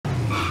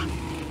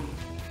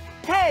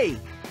Hey,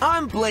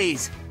 I'm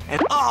Blaze,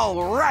 and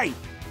all right,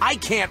 I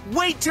can't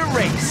wait to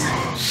race.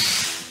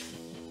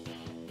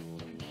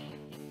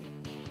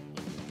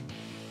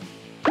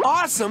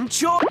 Awesome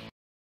choice.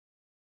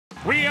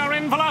 We are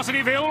in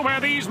Velocityville, where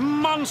these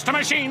monster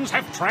machines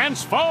have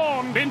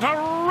transformed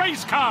into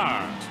race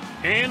cars.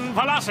 In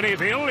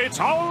Velocityville, it's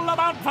all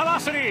about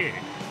velocity.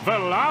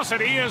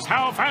 Velocity is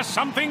how fast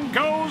something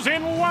goes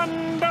in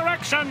one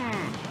direction.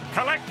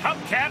 Collect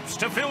hubcaps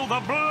to fill the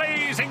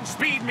blazing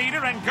speed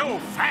meter and go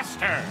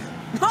faster.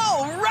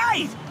 All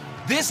right!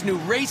 This new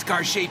race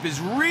car shape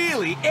is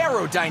really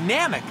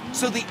aerodynamic,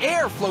 so the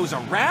air flows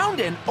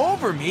around and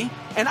over me,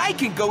 and I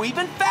can go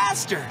even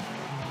faster.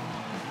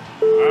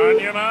 On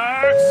your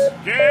marks,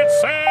 get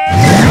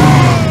set, go!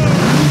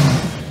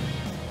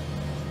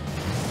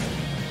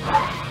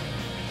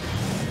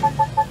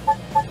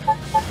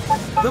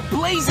 The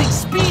blazing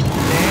speed,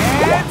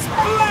 let's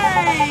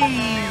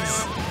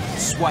blaze!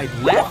 Swipe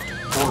left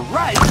or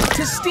right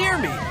to steer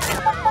me. No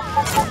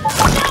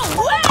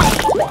way!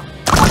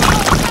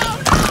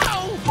 No!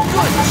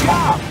 Good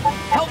job!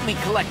 Help me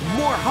collect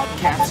more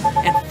hubcaps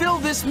and fill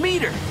this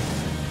meter.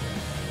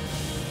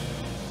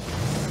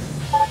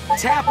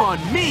 Tap on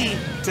me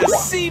to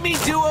see me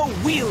do a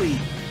wheelie.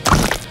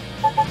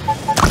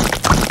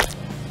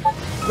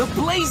 The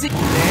blazing...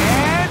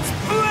 Let's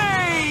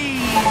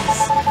blaze!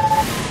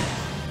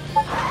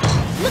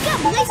 Look at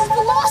Blaze's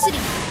velocity!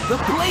 The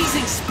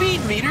blazing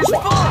speed meter's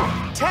full.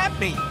 Tap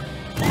me.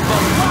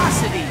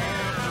 Velocity.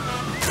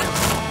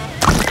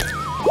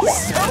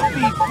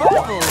 Soapy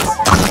bubbles.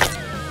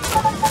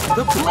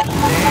 The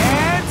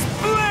Let's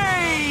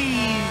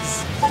blaze!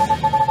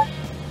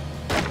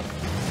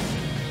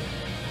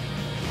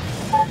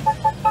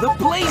 The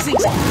blazing...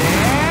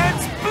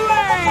 Let's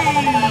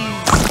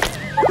blaze!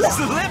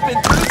 Slipping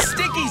through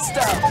sticky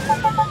stuff.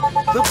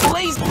 The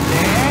blaze...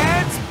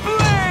 Let's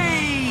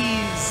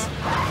blaze!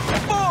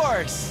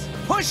 Force!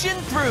 Pushing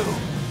through.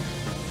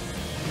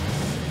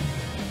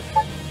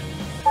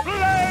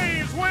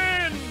 Blaze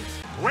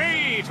wins!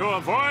 Way to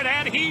avoid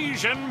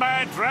adhesion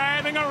by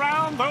driving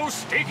around those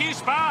sticky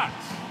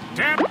spots.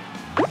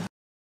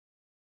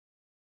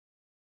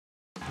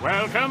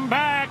 Welcome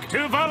back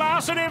to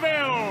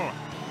Velocityville!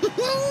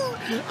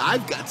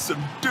 I've got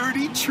some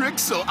dirty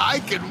tricks so I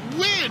can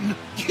win!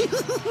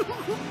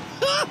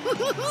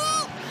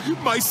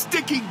 My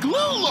sticky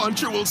glue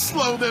launcher will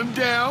slow them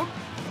down!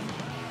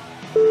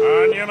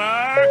 On your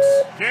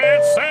marks,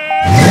 get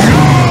set, go!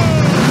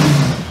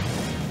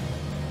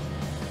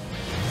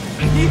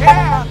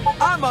 Yeah,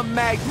 I'm a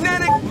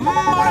magnetic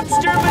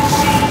monster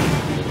machine!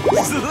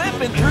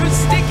 Slipping through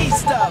sticky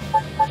stuff!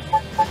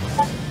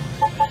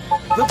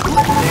 The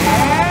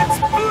Let's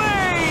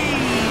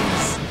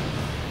blaze!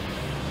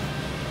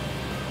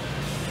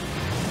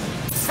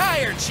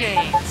 Tire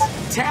chains!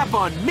 Tap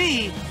on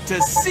me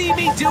to see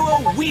me do a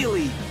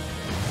wheelie!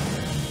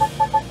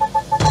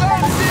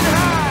 Bouncing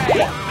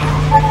high!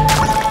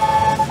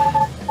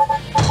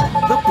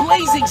 The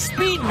blazing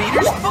speed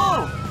meter's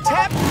full!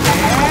 Tap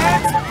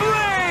Let's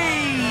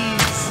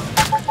blaze!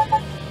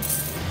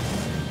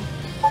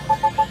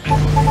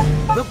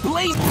 The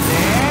blaze...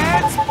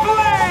 Let's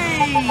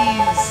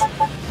blaze!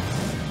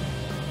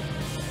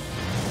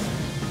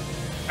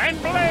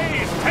 And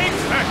Blaze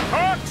takes the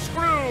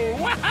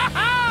corkscrew!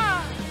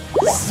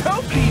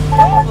 Soapy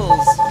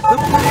bubbles! The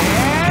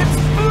Let's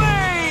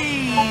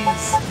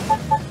blaze!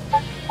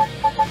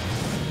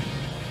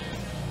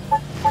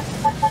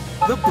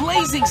 The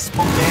blazing...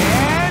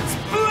 Let's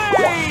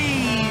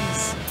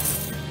blaze!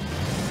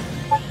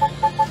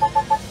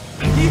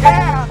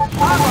 Yeah,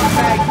 I'm a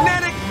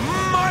magnetic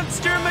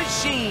monster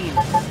machine!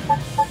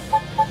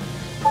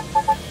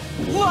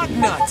 Lug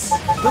nuts!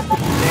 The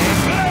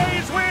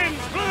Blaze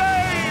wins!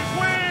 Blaze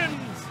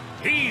wins!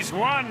 He's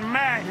one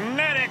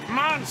magnetic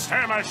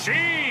monster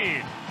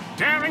machine!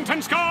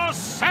 Darrington scores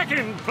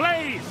second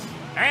place!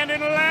 And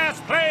in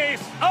last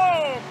place,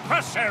 oh,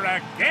 Crusher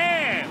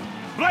again!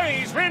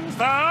 Blaze wins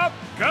the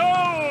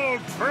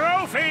gold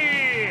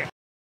trophy!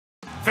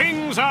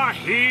 Things are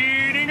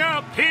heating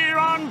up here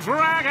on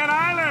Dragon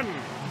Island!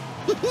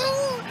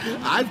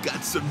 I've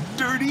got some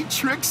dirty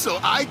tricks so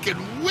I can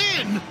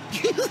win!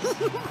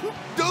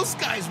 Those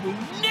guys will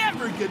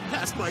never get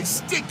past my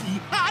sticky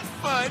hot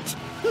fudge!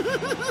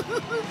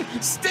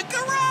 Stick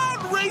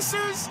around,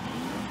 racers!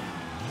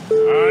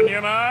 On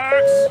your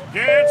marks,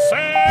 get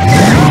set,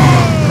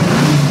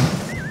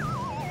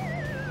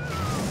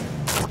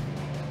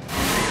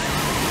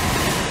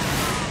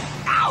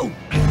 Ow!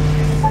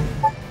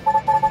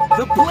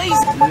 The blaze...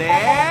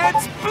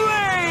 Let's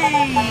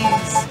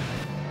blaze!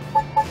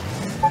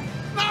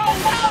 No,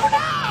 no,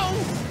 no!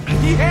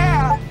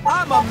 Yeah,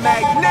 I'm a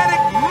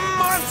magnetic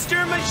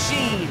monster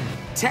machine!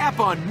 Tap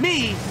on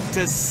me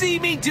to see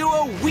me do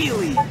a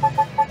wheelie!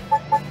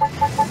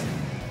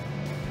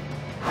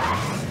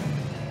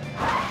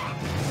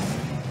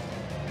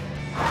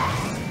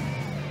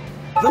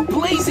 The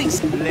blazing...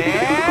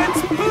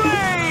 Let's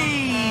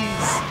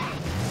blaze!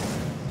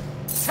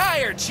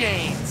 Tire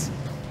chains!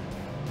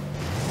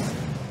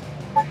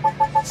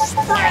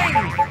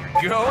 Spring!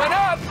 Going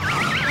up!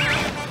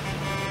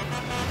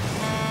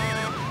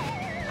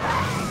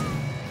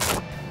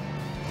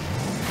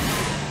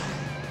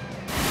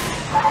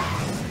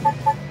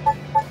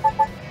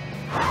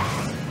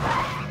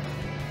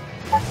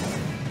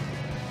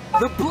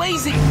 The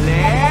blazing...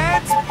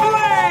 Let's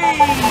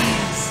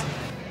blaze!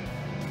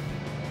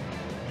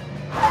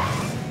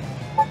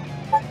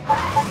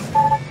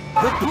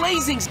 The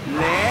blazing...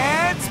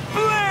 Let's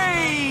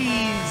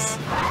blaze!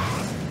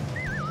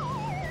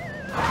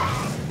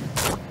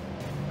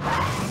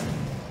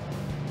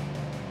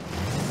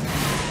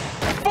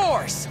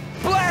 Force!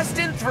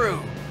 Blasting through!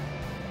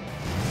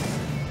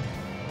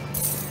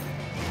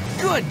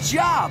 Good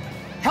job!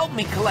 Help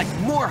me collect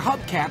more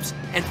hubcaps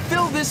and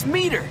fill this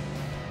meter.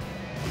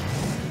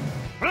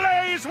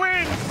 Blaze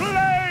wins!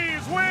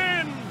 Blaze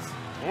wins!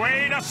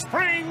 Way to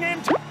spring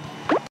into...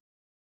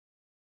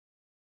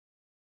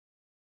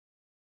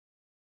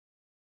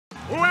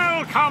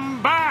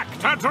 Welcome back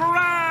to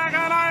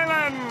Dragon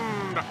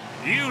Island!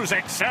 Use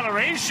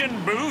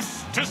acceleration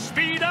boosts to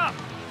speed up.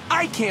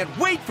 I can't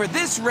wait for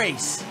this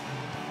race.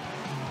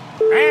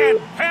 And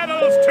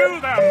pedals to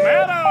the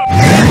meadow!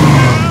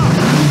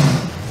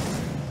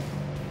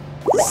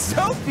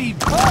 Soapy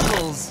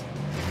bubbles!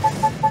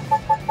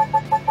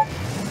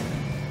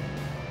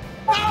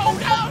 No,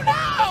 no,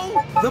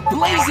 no! The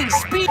blazing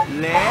speed...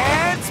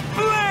 Let's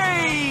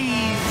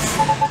blaze!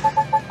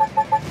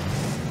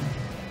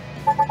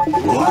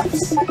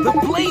 Whoops! The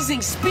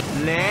blazing speed...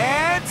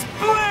 Let's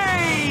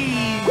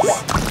blaze!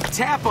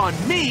 Tap on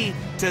me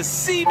to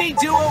see me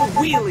do a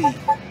wheelie.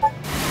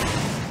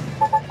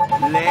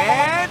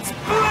 Let's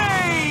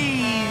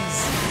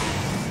blaze!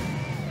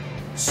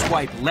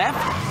 Swipe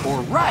left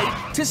or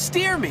right to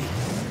steer me.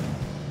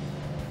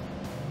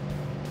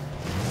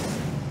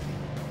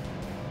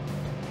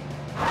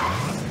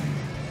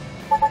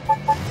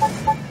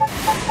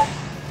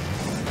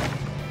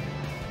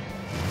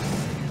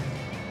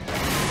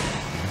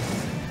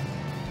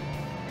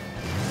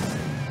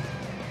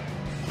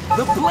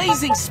 The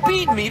blazing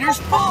speed meter's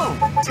full.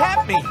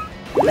 Tap me.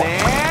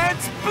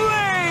 Let's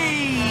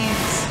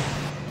blaze!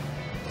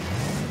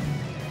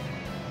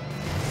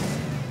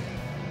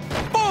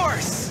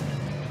 Force!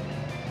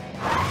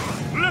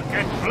 Look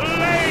at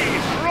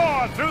Blaze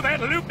roar through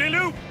that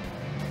loop-de-loop!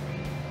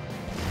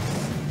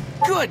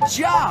 Good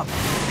job!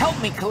 Help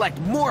me collect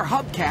more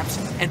hubcaps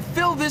and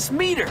fill this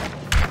meter.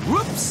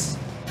 Whoops!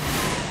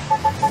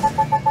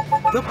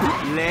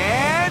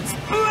 Let's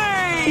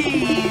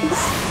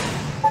blaze!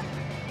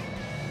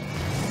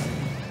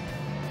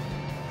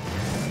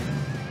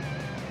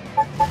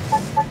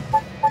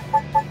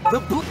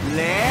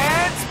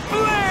 Let's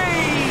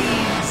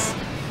blaze!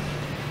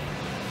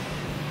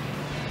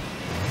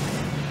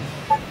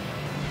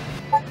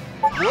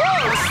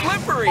 Whoa,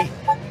 slippery!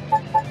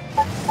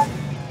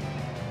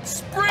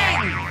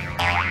 Spring!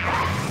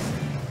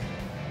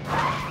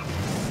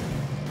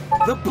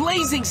 The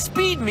blazing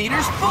speed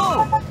meter's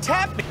full.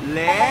 Tap me.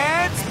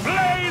 Let's...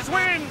 Blaze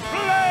wins!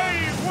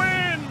 Blaze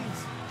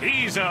wins!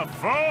 He's a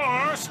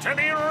force to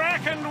be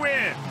reckoned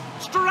with.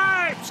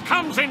 Stripes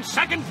comes in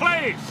second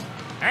place.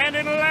 And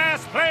in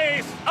last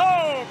place,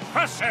 oh,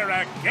 Crusher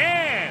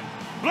again.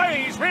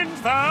 Blaze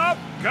wins the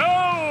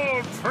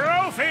gold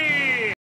trophy.